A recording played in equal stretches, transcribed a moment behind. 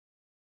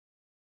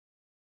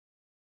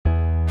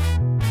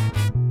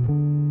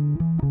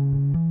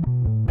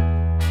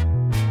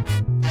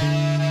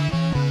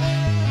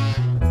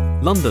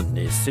London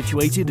is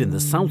situated in the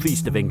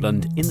southeast of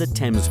England in the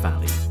Thames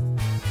Valley.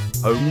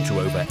 Home to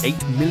over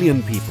 8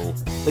 million people,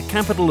 the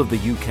capital of the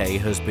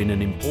UK has been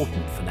an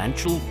important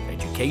financial,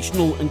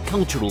 educational and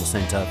cultural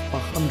centre for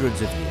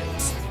hundreds of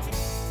years.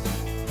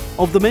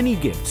 Of the many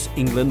gifts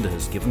England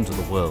has given to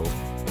the world,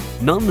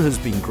 none has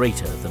been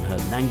greater than her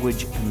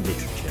language and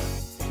literature.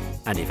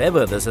 And if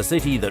ever there's a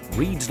city that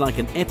reads like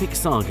an epic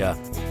saga,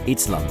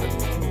 it's London.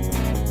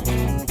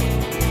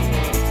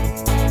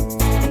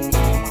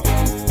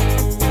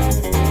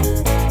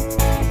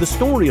 The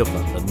story of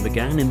London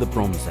began in the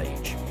Bronze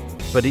Age,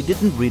 but it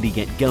didn't really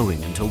get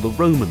going until the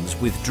Romans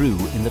withdrew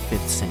in the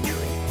 5th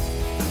century.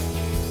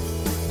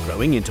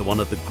 Growing into one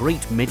of the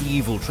great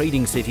medieval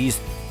trading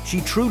cities, she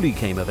truly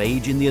came of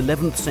age in the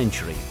 11th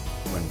century,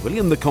 when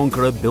William the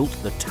Conqueror built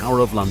the Tower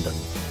of London,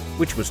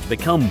 which was to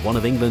become one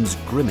of England's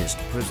grimmest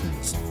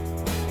prisons.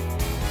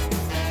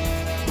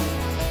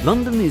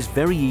 London is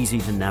very easy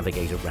to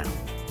navigate around,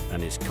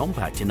 and is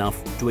compact enough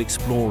to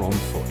explore on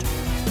foot.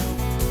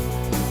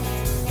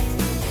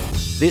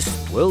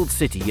 This world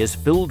city is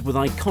filled with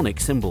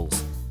iconic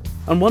symbols,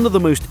 and one of the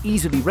most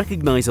easily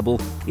recognisable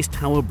is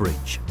Tower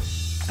Bridge,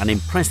 an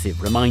impressive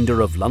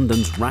reminder of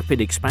London's rapid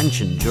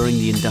expansion during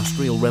the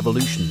Industrial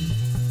Revolution.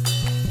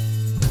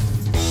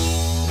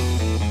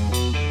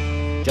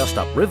 Just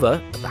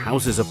upriver, at the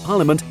Houses of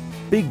Parliament,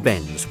 Big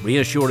Ben's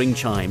reassuring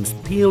chimes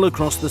peal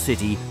across the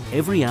city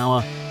every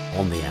hour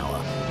on the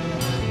hour.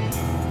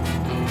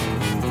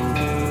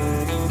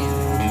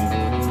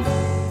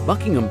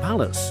 Buckingham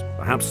Palace,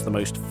 perhaps the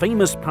most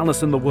famous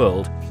palace in the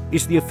world,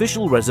 is the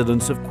official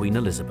residence of Queen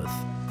Elizabeth.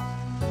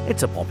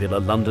 It's a popular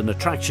London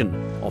attraction,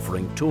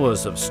 offering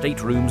tours of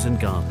staterooms and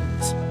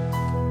gardens.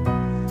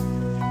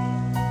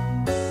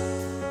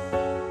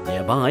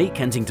 Nearby,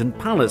 Kensington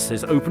Palace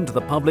is open to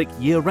the public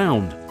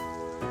year-round.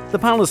 The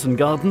palace and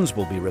gardens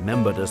will be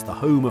remembered as the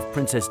home of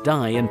Princess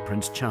Di and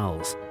Prince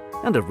Charles,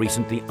 and have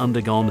recently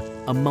undergone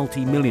a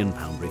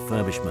multi-million-pound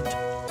refurbishment.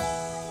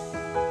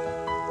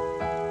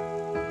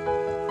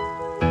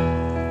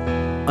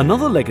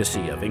 Another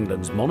legacy of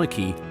England's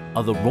monarchy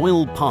are the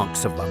royal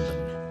parks of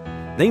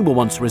London. They were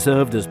once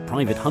reserved as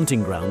private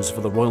hunting grounds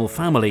for the royal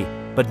family,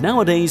 but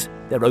nowadays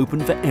they're open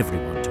for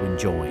everyone to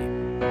enjoy.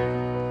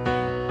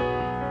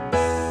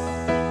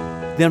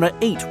 There are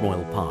 8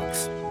 royal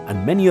parks,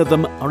 and many of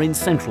them are in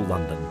central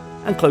London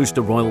and close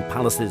to royal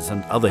palaces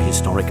and other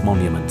historic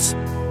monuments.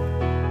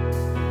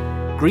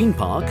 Green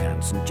Park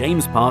and St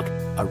James Park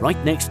are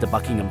right next to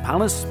Buckingham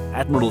Palace,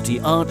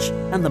 Admiralty Arch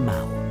and the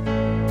Mall.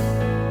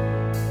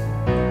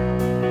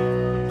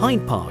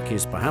 Hyde Park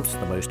is perhaps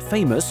the most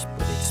famous,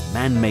 with its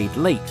man-made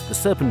lake, the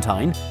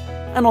Serpentine,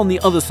 and on the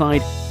other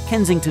side,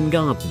 Kensington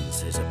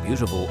Gardens is a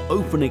beautiful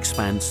open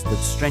expanse that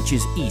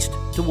stretches east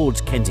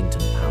towards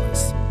Kensington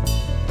Palace.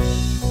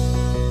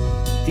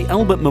 The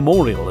Albert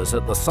Memorial is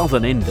at the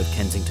southern end of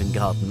Kensington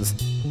Gardens,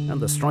 and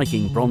the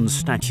striking bronze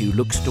statue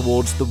looks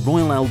towards the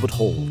Royal Albert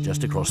Hall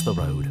just across the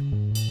road.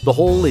 The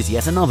hall is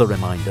yet another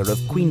reminder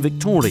of Queen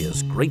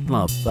Victoria's great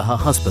love for her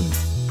husband,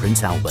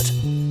 Prince Albert.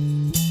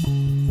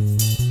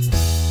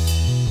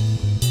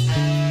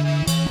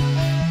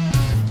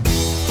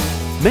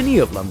 Many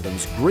of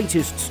London's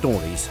greatest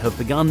stories have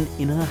begun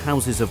in her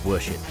houses of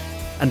worship,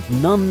 and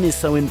none is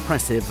so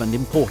impressive and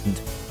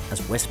important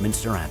as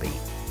Westminster Abbey.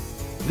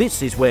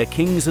 This is where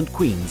kings and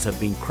queens have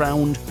been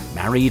crowned,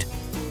 married,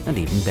 and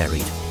even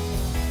buried.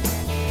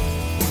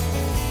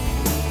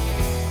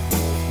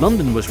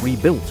 London was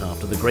rebuilt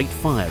after the Great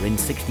Fire in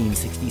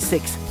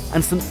 1666,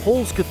 and St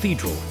Paul's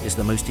Cathedral is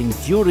the most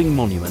enduring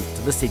monument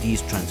to the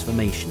city's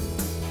transformation.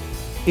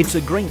 It's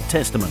a great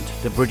testament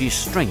to British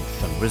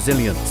strength and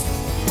resilience.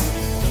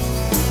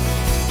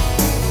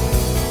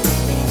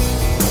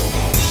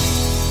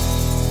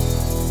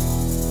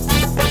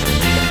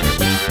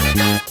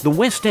 The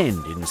West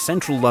End in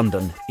central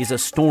London is a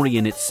story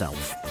in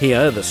itself.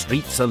 Here, the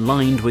streets are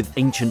lined with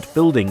ancient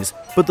buildings,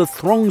 but the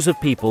throngs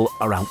of people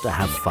are out to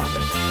have fun.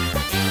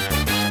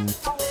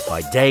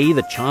 By day,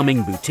 the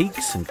charming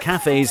boutiques and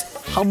cafes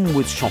hum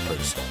with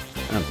shoppers,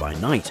 and by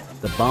night,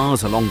 the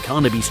bars along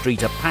Carnaby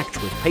Street are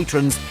packed with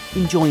patrons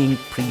enjoying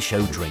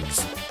pre-show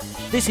drinks.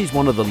 This is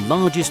one of the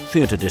largest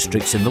theatre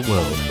districts in the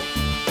world.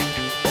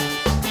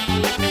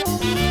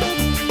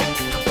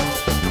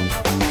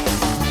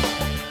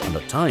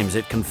 At times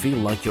it can feel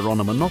like you're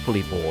on a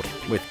Monopoly board,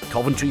 with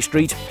Coventry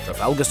Street,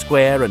 Trafalgar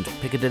Square and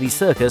Piccadilly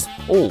Circus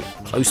all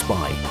close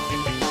by.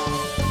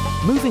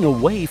 Moving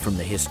away from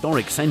the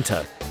historic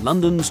centre,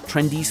 London's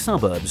trendy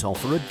suburbs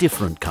offer a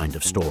different kind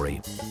of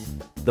story.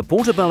 The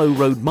Portobello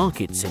Road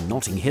markets in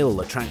Notting Hill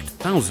attract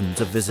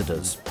thousands of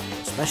visitors,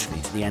 especially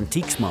to the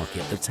antiques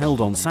market that's held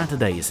on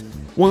Saturdays,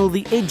 while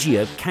the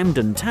edgier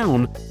Camden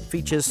Town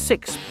features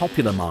 6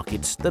 popular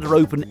markets that are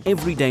open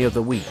every day of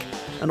the week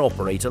and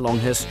operate along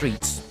her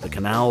streets, the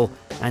canal,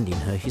 and in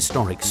her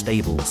historic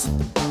stables.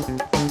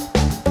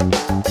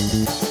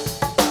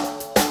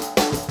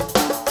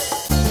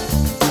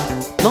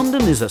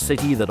 London is a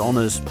city that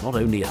honours not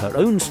only her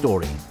own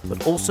story,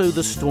 but also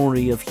the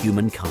story of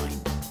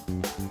humankind.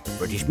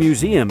 British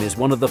Museum is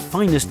one of the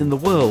finest in the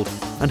world,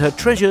 and her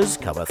treasures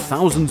cover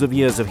thousands of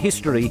years of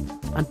history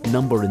and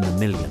number in the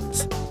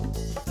millions.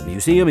 The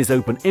museum is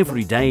open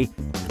every day,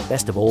 and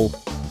best of all,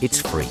 it's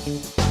free.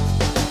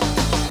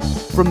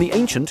 From the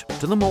ancient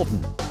to the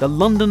modern, the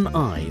London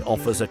Eye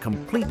offers a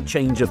complete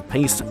change of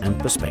pace and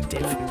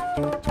perspective.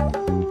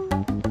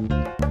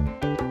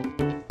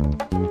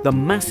 The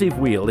massive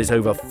wheel is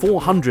over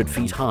 400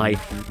 feet high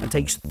and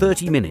takes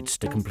 30 minutes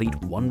to complete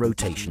one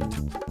rotation.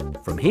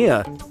 From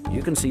here,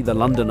 you can see the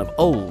London of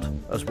old,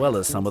 as well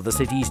as some of the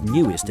city's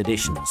newest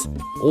additions,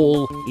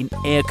 all in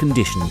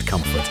air-conditioned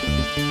comfort.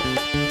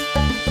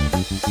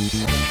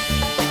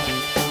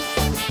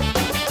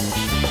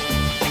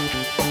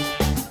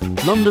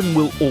 London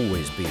will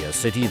always be a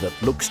city that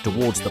looks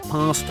towards the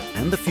past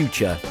and the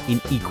future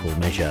in equal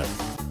measure.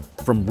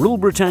 From Rule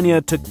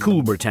Britannia to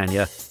Cool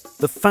Britannia,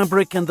 the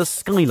fabric and the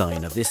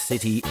skyline of this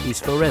city is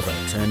forever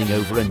turning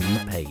over a new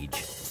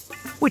page.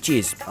 Which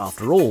is,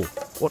 after all,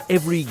 what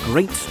every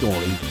great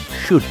story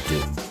should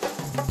do.